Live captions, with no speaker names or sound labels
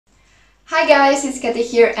Hi guys, it's Katy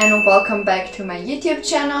here and welcome back to my YouTube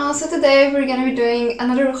channel. So today we're gonna be doing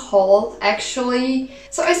another haul actually.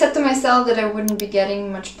 So I said to myself that I wouldn't be getting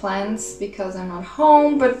much plants because I'm not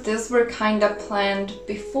home, but these were kind of planned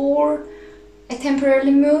before I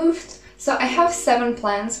temporarily moved. So I have 7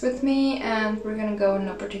 plants with me and we're gonna go in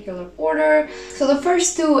no particular order. So the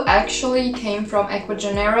first 2 actually came from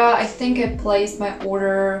Ecuagenera. I think I placed my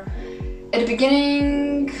order at the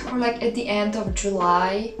beginning or like at the end of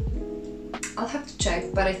July. I'll have to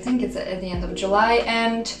check, but I think it's at the end of July,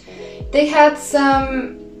 and they had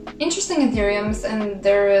some interesting anthuriums, and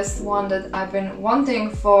there is one that I've been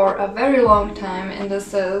wanting for a very long time, and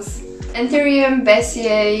this is Anthurium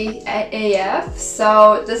besseae AF.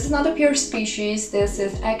 So this is not a pure species, this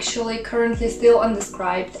is actually currently still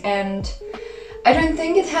undescribed, and I don't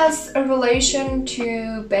think it has a relation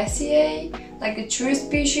to besseae, like the true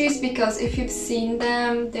species, because if you've seen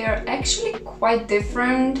them, they're actually quite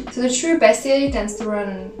different. So the true besseae tends to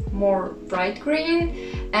run more bright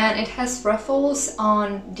green and it has ruffles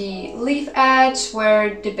on the leaf edge,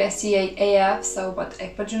 where the besseae AF, so what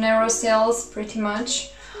Ecuagenera sells pretty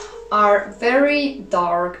much, are very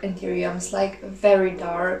dark anthuriums, like very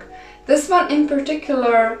dark. This one in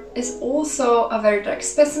particular is also a very dark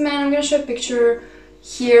specimen. I'm gonna show a picture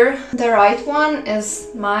here. The right one is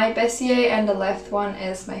my besseae and the left one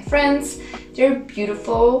is my friend's. They're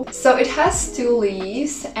beautiful. So it has 2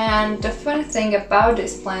 leaves, and the fun thing about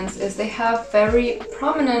these plants is they have very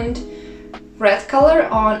prominent red color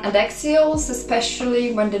on adaxials,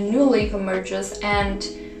 especially when the new leaf emerges. And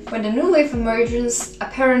when the new leaf emerges,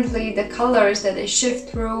 apparently the colors that they shift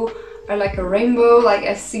through are like a rainbow. Like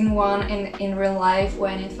I've seen one in real life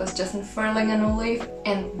when it was just unfurling a new leaf,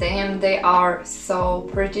 and damn, they are so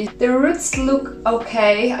pretty. The roots look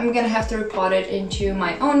okay. I'm gonna have to repot it into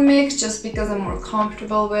my own mix just because I'm more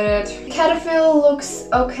comfortable with it. The caterpillar looks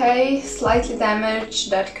okay, slightly damaged.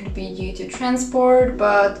 That could be due to transport,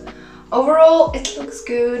 but overall it looks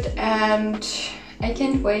good and I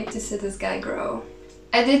can't wait to see this guy grow.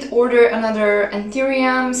 I did order another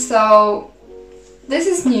anthurium, so this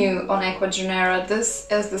is new on Ecuagenera. This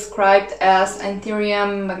is described as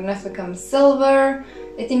Anthurium magnificum silver.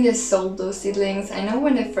 I think they sold those seedlings. I know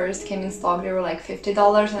when they first came in stock they were like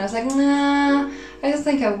 $50 and I was like, nah, I don't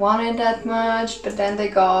think I wanted that much. But then they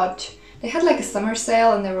had like a summer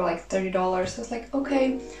sale and they were like $30. So I was like,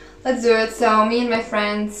 okay, let's do it. So me and my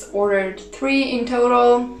friends ordered 3 in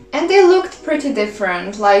total and they looked pretty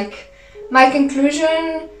different. Like, my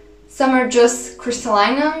conclusion, some are just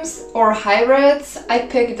crystallinums or hybrids. I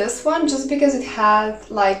picked this one just because it had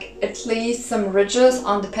like at least some ridges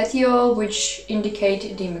on the petiole which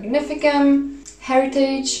indicate the magnificum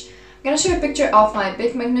heritage. I'm gonna show you a picture of my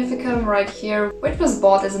big magnificum right here, which was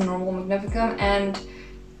bought as a normal magnificum, and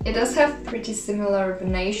it does have pretty similar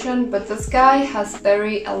venation, but this guy has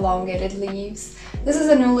very elongated leaves. This is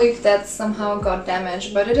a new leaf that somehow got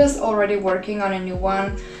damaged, but it is already working on a new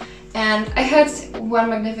one. And I had one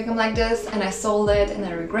magnificum like this and I sold it and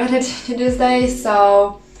I regret it to this day,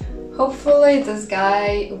 so hopefully this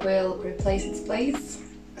guy will replace its place.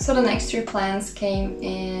 So the next 3 plants came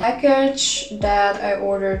in a package that I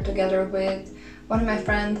ordered together with one of my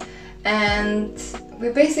friends, and we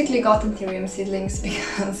basically got anthurium seedlings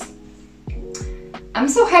because I'm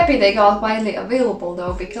so happy they got widely available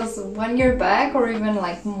though, because when you're back or even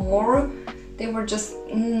like more, they were just,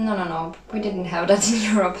 no, we didn't have that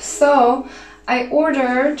in Europe. So I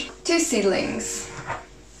ordered 2 seedlings,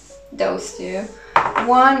 those 2.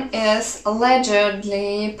 One is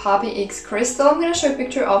allegedly Poppy X Crystal. I'm gonna show a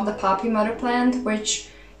picture of the poppy mother plant, which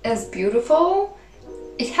is beautiful.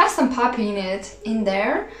 It has some poppy in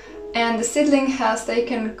there, and the seedling has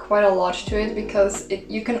taken quite a lot to it because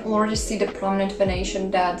you can already see the prominent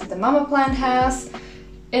venation that the mama plant has.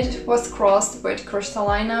 It was crossed with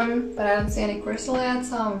crystallinum, but I don't see any crystal yet,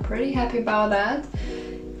 so I'm pretty happy about that.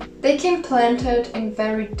 They came planted in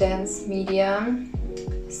very dense medium,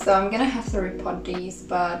 so I'm gonna have to repot these,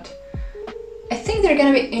 but I think they're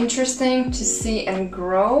gonna be interesting to see and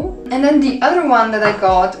grow. And then the other one that I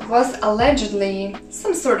got was allegedly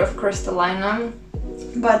some sort of crystallinum,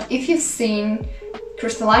 but if you've seen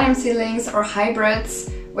crystallinum seedlings or hybrids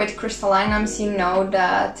with crystallinums, you know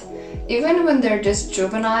that even when they're just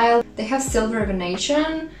juvenile, they have silver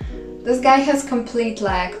venation. This guy has complete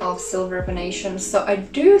lack of silver venation, so I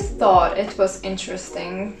do thought it was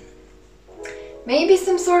interesting. Maybe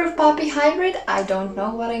some sort of poppy hybrid, I don't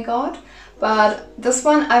know what I got, but this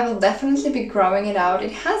one I will definitely be growing it out.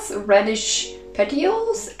 It has reddish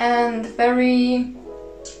petioles and very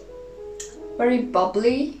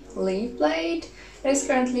bubbly leaf blade. It is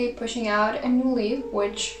currently pushing out a new leaf,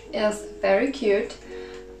 which is very cute.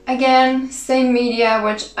 Again, same media,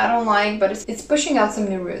 which I don't like, but it's pushing out some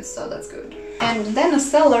new roots, so that's good. And then a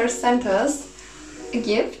seller sent us a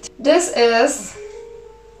gift. This is,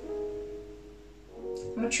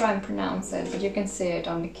 I'm gonna try and pronounce it, but you can see it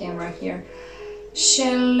on the camera here.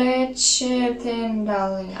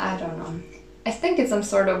 Ecuagenera, I don't know. I think it's some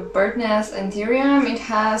sort of bird nest anthurium. It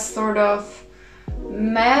has sort of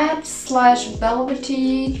matte slash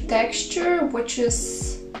velvety texture, which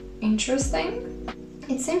is interesting.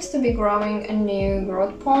 It seems to be growing a new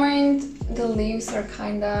growth point. The leaves are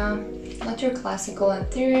kinda not your classical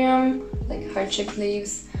anthurium, like heart-shaped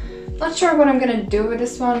leaves. Not sure what I'm gonna do with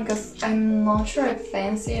this one because I'm not sure I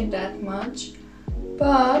fancy it that much.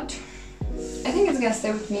 But I think it's gonna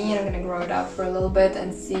stay with me and I'm gonna grow it out for a little bit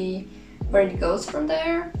and see where it goes from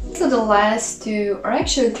there. So the last two, or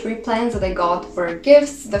actually three plants that I got were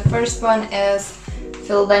gifts. The first one is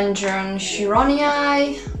Philodendron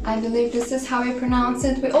Chironii. I believe this is how I pronounce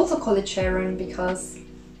it. We also call it Sharon because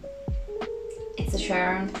it's a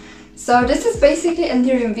Sharon. So this is basically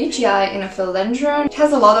Anthurium vegeae in a philodendron. It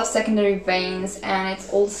has a lot of secondary veins and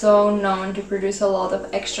it's also known to produce a lot of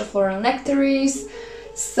extrafloral nectaries.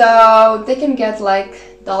 So they can get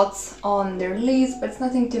like dots on their leaves, but it's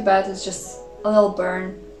nothing too bad, it's just a little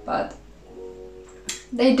burn. But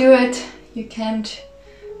they do it, you can't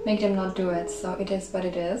make them not do it, so it is what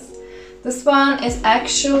it is. This one is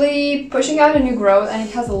actually pushing out a new growth and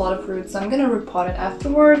it has a lot of roots, so I'm gonna repot it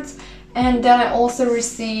afterwards. And then I also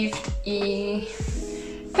received a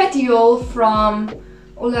petiole from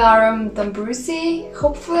Ularum Dombrusi.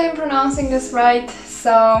 Hopefully I'm pronouncing this right.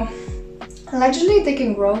 So allegedly they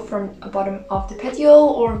can grow from the bottom of the petiole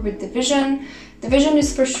or with division. Division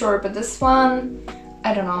is for sure, but this one,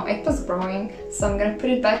 I don't know, it was growing. So I'm gonna put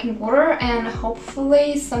it back in water and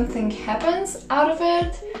hopefully something happens out of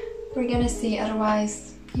it. We're gonna see,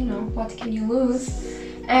 otherwise, you know, what can you lose?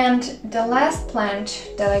 And the last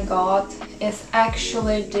plant that I got is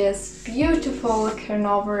actually this beautiful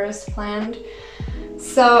carnivorous plant.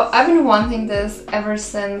 So I've been wanting this ever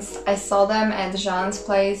since I saw them at Jean's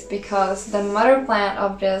place because the mother plant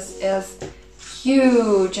of this is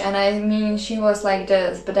huge, and I mean she was like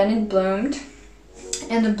this, but then it bloomed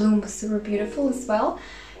and the bloom was super beautiful as well.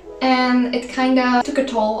 And it kind of took a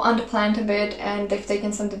toll on the plant a bit and they've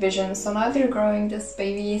taken some division. So now they're growing these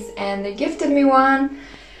babies and they gifted me one.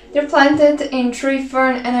 They're planted in tree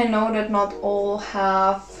fern and I know that not all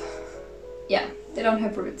have, yeah, they don't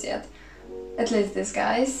have roots yet. At least these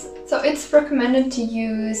guys. So it's recommended to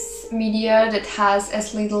use media that has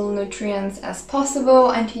as little nutrients as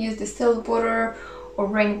possible and to use distilled water or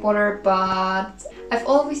rainwater, but I've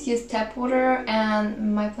always used tap water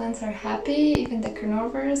and my plants are happy, even the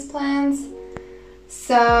carnivorous plants.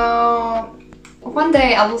 So one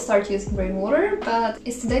day I will start using rainwater, but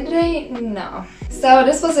is today the day? No. So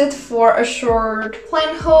this was it for a short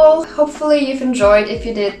plant haul. Hopefully you've enjoyed. If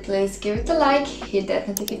you did, please give it a like, hit that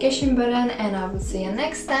notification button, and I will see you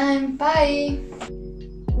next time. Bye!